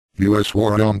US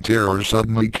War on Terror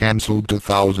suddenly cancelled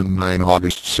 2009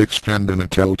 August 6th, and in a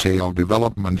telltale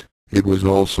development, it was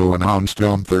also announced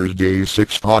on Thursday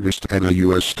 6 August at a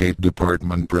U.S. State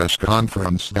Department press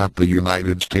conference that the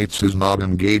United States is not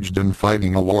engaged in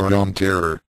fighting a war on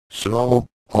terror. So,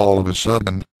 all of a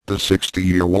sudden, the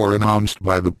 60-year war announced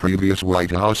by the previous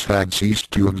White House had ceased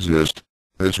to exist.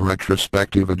 This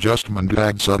retrospective adjustment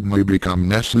had suddenly become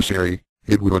necessary,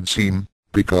 it would seem,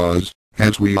 because,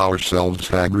 as we ourselves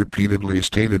had repeatedly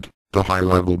stated, the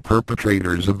high-level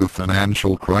perpetrators of the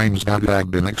financial crimes that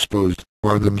had been exposed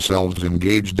are themselves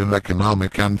engaged in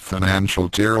economic and financial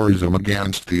terrorism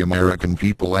against the American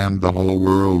people and the whole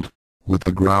world. With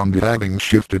the ground having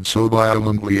shifted so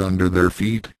violently under their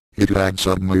feet, it had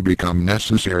suddenly become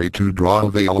necessary to draw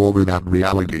a veil over that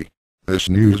reality. This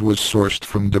news was sourced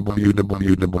from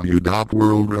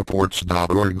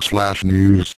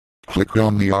www.worldreports.org/news. Click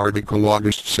on the article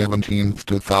August 17,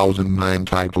 2009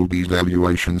 titled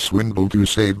Evaluation Swindle to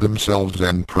Save Themselves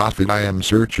and Profit. I am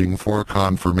searching for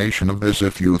confirmation of this.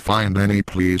 If you find any,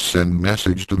 please send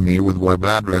message to me with web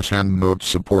address and note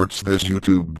supports this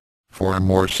YouTube. For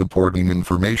more supporting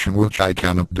information which I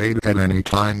can update at any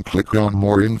time, click on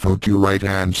more info to right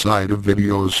hand side of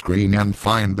video screen and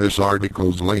find this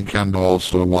article's link, and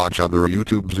also watch other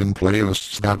YouTubes and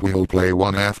playlists that will play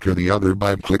one after the other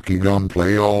by clicking on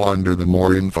play all under the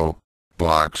more info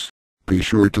box. Be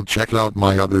sure to check out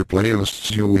my other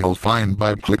playlists you will find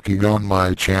by clicking on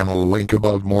my channel link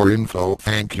above more info.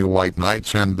 Thank you White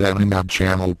Knights, and then in that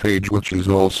channel page, which is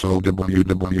also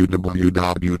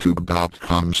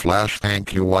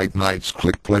www.youtube.com/thankyouwhite-knights,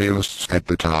 click playlists at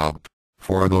the top.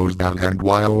 For those that aren't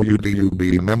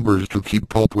YouTube members, to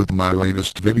keep up with my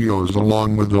latest videos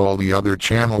along with all the other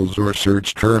channels or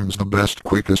search terms, the best,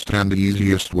 quickest and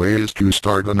easiest way is to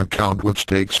start an account, which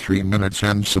takes 3 minutes,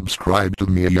 and subscribe to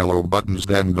me yellow buttons.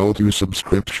 Then go to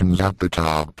subscriptions at the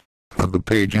top of the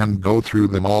page and go through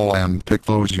them all and pick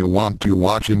those you want to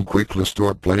watch in quick list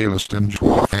or playlist.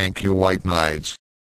 Enjoy. Thank you White Knights.